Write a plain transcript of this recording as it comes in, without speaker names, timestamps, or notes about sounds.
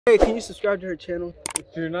Hey, can you subscribe to her channel? If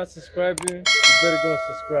you're not subscribing, you better go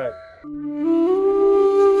subscribe.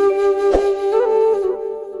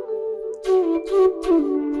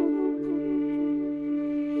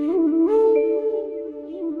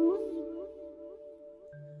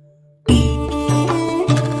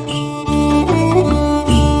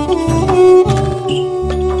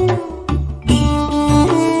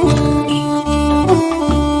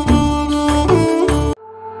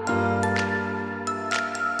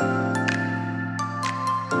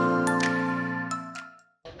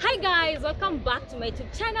 Hi guys, welcome back to my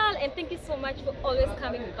YouTube channel and thank you so much for always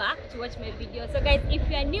coming back to watch my videos. So guys, if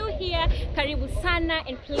you are new here, karibu sana,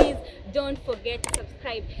 and please don't forget to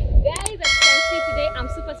subscribe. Guys, as you can see today, I'm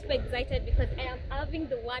super excited because I am having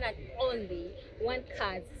the one and only one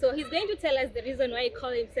card. So he's going to tell us the reason why he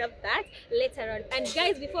called himself that later on. And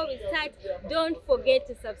guys, before we start, don't forget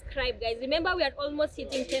to subscribe. Guys, remember we are almost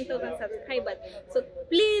hitting 10,000 subscribers, so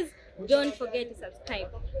please don't forget to subscribe.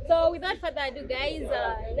 So without further ado guys,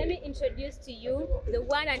 let me introduce to you the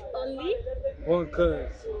one and only One cuz.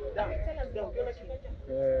 Tell us about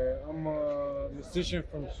it. I'm a musician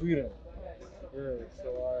from Sweden. Yeah, so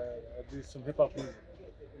I do some hip hop music.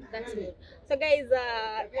 That's me. So guys,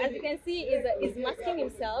 as you can see, is masking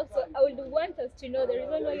himself. So I would want us to know the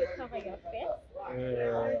reason why you cover your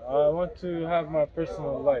face. I want to have my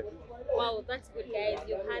personal life. Wow, that's good guys,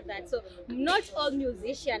 you heard that. So not all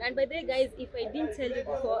musician, and by the way guys, if I didn't tell you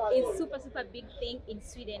before, it's super big thing in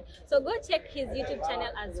Sweden. So go check his YouTube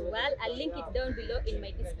channel as well. I'll link it down below in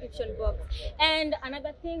my description box. And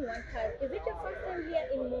another thing, one card, is it your first time here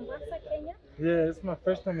in Mombasa, Kenya? Yeah, it's my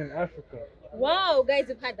first time in Africa. Wow guys,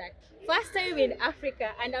 you've heard that, first time in Africa,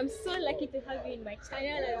 and I'm so lucky to have you in my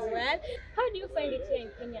channel as well. How do you find it here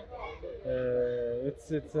in Kenya?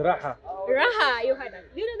 It's Raha. Raha, you heard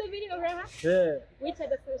that. Do you know the meaning of Raha? Yeah. Which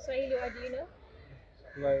other Swahili word do you know?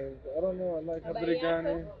 Like, I don't know, like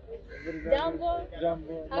Habrigani, Jambo,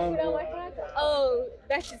 Jambo, Afura Mambo. Watata. Oh,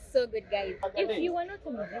 that is so good guys. If you were not a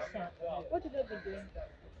musician, what would you be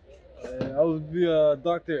doing? I would be a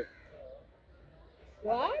doctor.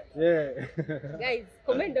 What? Yeah. Guys,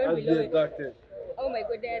 comment down I'd be a below. doctor. Oh my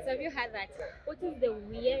goodness, have you heard that? What is the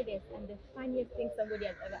weirdest and the funniest thing somebody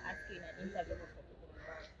has ever asked you in an interview?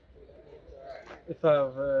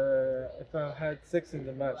 If I've had sex in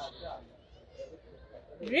the match.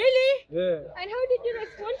 Really? Yeah. And how did you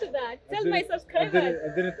respond to that? Tell my I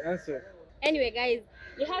subscribers. didn't answer. Anyway guys,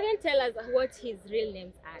 you haven't tell us what his real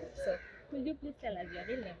names are. So could you please tell us your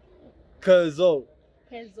real name? Kazo.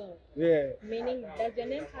 Kenzo. Yeah. Meaning, does your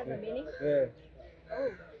name have a meaning? Yeah. Oh,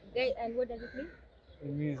 guys, and what does it mean? It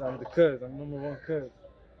means I'm the cuz. I'm number one cuz.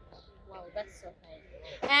 Wow, that's so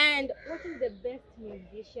nice. And what is the best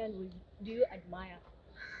musician do you admire?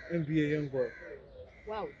 NBA Youngboy.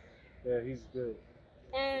 Wow. Yeah, he's good.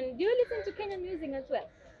 And do you listen to Kenyan music as well?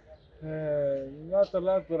 Not a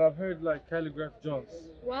lot, but I've heard like Calligraph Jones.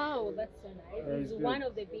 Wow, that's so nice. Yeah, It's he's one good.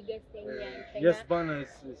 of the biggest things here in Kenya. Yes, Bana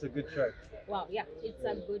is a good track. Wow, yeah, it's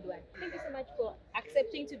a good one. Thank you so much for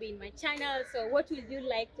accepting to be in my channel. So what would you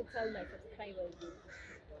like to tell my subscribers?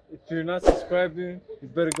 If you're not subscribing, you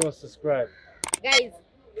better go subscribe. Guys,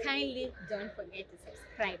 kindly don't forget to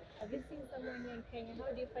subscribe. Have you seen someone here in Kenya?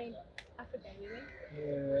 How do you find African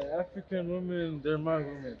women? African women, they're my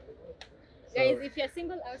women. So, Guys, if you're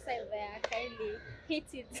single outside there, kindly hit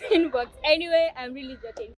it inbox. Anyway, I'm really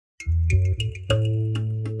joking.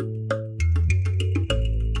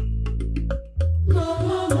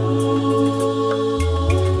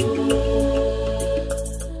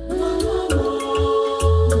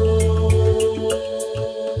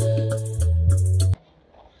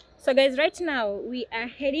 So guys, right now we are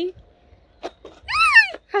heading.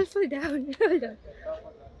 I'll fall down. Hold on.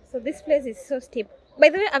 So this place is so steep. By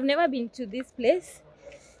the way, I've never been to this place.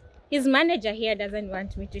 His manager here doesn't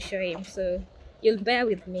want me to show him, so you'll bear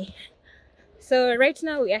with me. So right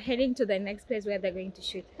now we are heading to the next place where they're going to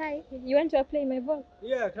shoot. Hi, you want to play my vlog?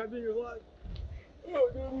 Yeah, can I be in your vlog?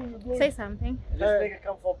 Say something. This nigga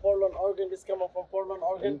come from Portland, Oregon. This coming from Portland,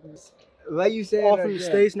 Oregon. Why you saying All that? from the Yeah.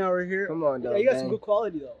 States, now we're here. Come on, Yeah, dog. you got some good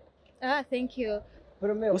quality though. Ah, thank you. Put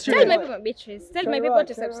them in. What's your Tell name? my people, Beatrice. Tell Turn my it people on,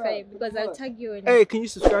 to turn it subscribe on. because Come I'll on. tag you in. Hey, can you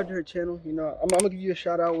subscribe to her channel? You know, I'm gonna give you a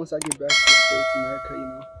shout out once I get back to the States, America, you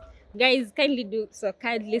know. Guys, kindly do so.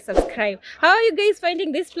 Kindly subscribe. How are you guys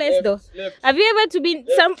finding this place though? Left. Have you ever to been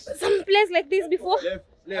some place like this before?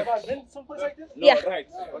 Have I been someplace like this? Yeah. Right.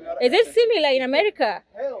 Is it similar in America?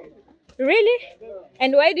 Hell. Really?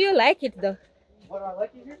 And why do you like it though? What I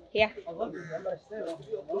like it here? Yeah. I love it. I'm not saying.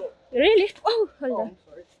 Really? Oh, hold on. I'm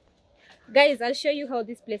sorry. Guys, I'll show you how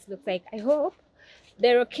this place looks like. I hope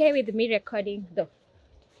they're okay with me recording though.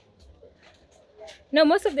 No,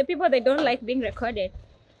 most of the people, they don't like being recorded.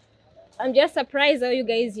 I'm just surprised how you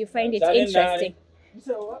guys, you find it interesting. You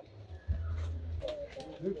said what?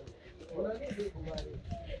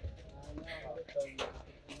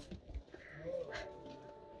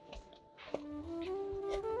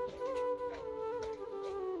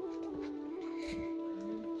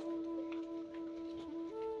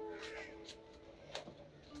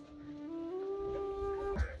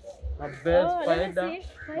 My best Oh, let me see.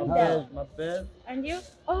 spider. My best. And you?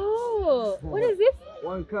 Oh, what is this?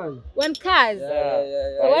 One card. One cars.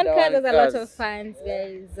 Yeah. So one car has a lot of fans,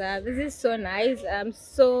 guys. This is so nice. I'm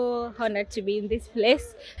so honored to be in this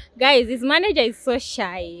place. Guys, this manager is so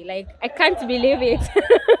shy. Like, I can't believe it.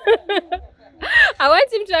 I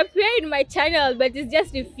want him to appear in my channel, but he's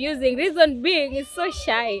just refusing. Reason being, he's so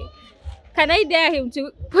shy. Can I dare him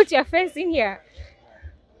to put your face in here?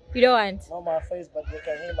 You don't want? Not my face, but they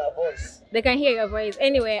can hear my voice. They can hear your voice.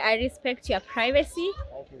 Anyway, I respect your privacy.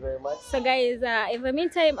 Thank you very much. So guys, in the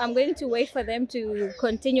meantime, I'm going to wait for them to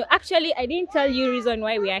continue. Actually, I didn't tell you reason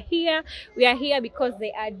why we are here. We are here because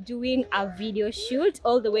they are doing a video shoot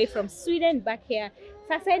all the way from Sweden back here.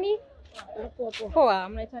 Saseni? Poa,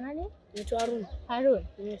 mnaitwa nani? Harun. Harun.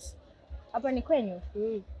 Yes. Hapa ni kwenyu?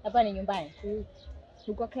 Hapa ni nyumbani?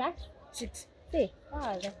 Uko class? 6. Si?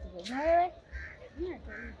 Ah, that's good. Na wewe?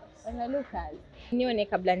 Ana Lucas. Nione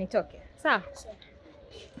kabla nitoke. Sawa?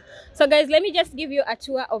 So guys, let me just give you a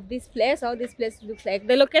tour of this place, how this place looks like.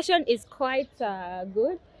 The location is quite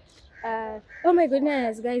good. Oh my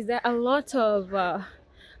goodness, guys, there are a lot of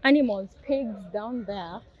animals, pigs down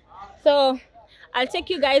there. So I'll take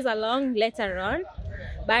you guys along later on.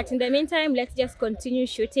 But in the meantime, let's just continue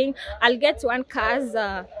shooting. I'll get to one cars.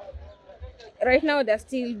 Right now they're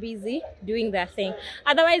still busy doing their thing.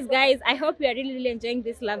 Otherwise, guys, I hope you are really enjoying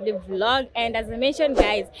this lovely vlog. And as I mentioned,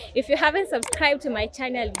 guys, if you haven't subscribed to my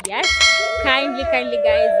channel yet, kindly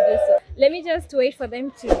guys, do so. Let me just wait for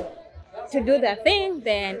them to do their thing,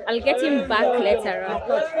 then I'll get him back later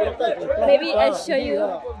on. Maybe I'll show you.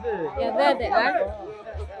 Yeah, there they are.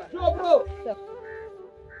 So,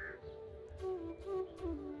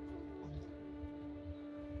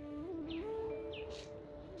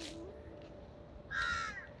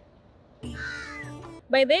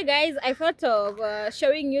 by the way, guys, I thought of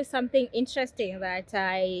showing you something interesting that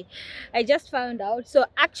I just found out. So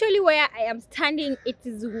actually where I am standing, it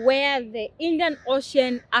is where the Indian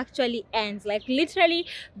Ocean actually ends. Like literally,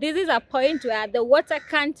 this is a point where the water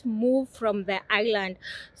can't move from the island.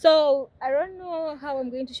 So I don't know how I'm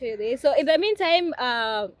going to show you this. So in the meantime,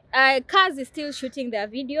 Cars is still shooting their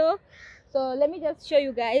video. So let me just show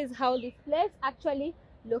you guys how this place actually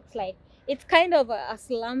looks like. It's kind of a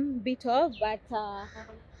slum bit of, but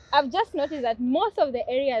I've just noticed that most of the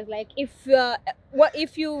areas, like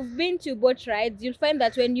if you've been to boat rides, you'll find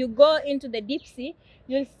that when you go into the deep sea,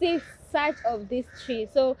 you'll see such of these trees.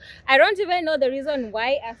 So I don't even know the reason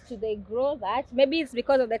why as to they grow that. Maybe it's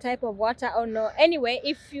because of the type of water or no. Anyway,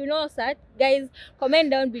 if you know that, guys,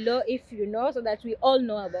 comment down below if you know, so that we all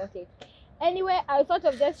know about it. Anyway, I thought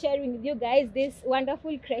of just sharing with you guys this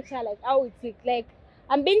wonderful creature, like how it looks like.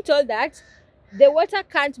 I'm being told that the water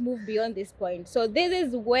can't move beyond this point. So this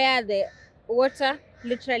is where the water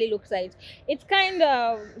literally looks like. It's kind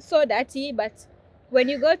of so dirty, but when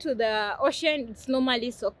you go to the ocean, it's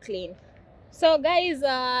normally so clean. So guys,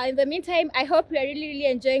 in the meantime, I hope you are really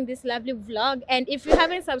enjoying this lovely vlog. And if you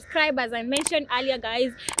haven't subscribed, as I mentioned earlier,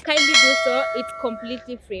 guys, kindly do so. It's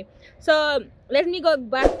completely free. So let me go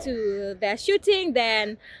back to the shooting,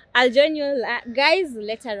 then I'll join you guys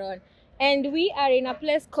later on. And we are in a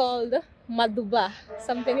place called Maduba,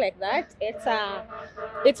 something like that.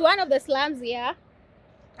 It's one of the slums here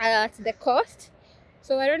at the coast.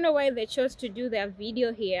 So I don't know why they chose to do their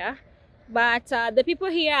video here, but the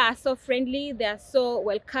people here are so friendly. They are so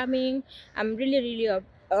welcoming. I'm really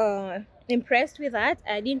impressed with that.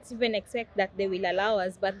 I didn't even expect that they will allow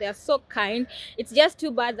us, but they are so kind. It's just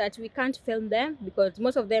too bad that we can't film them because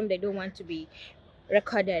most of them, they don't want to be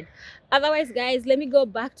recorded. Otherwise, guys, let me go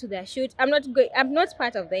back to their shoot. I'm not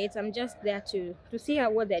part of it. I'm just there to see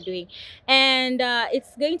what they're doing, and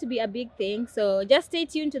it's going to be a big thing. So just stay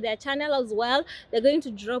tuned to their channel as well. They're going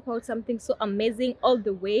to drop out something so amazing all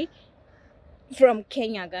the way from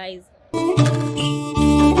Kenya, guys.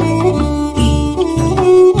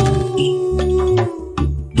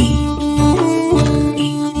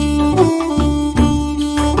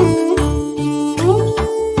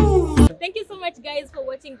 Guys, for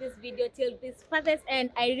watching this video till this farthest end.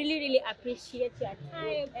 I really appreciate your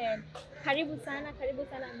time, and karibu sana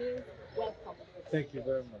means welcome. Thank you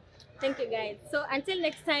very much. Thank you, guys. So until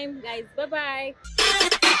next time, guys, bye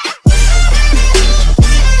bye.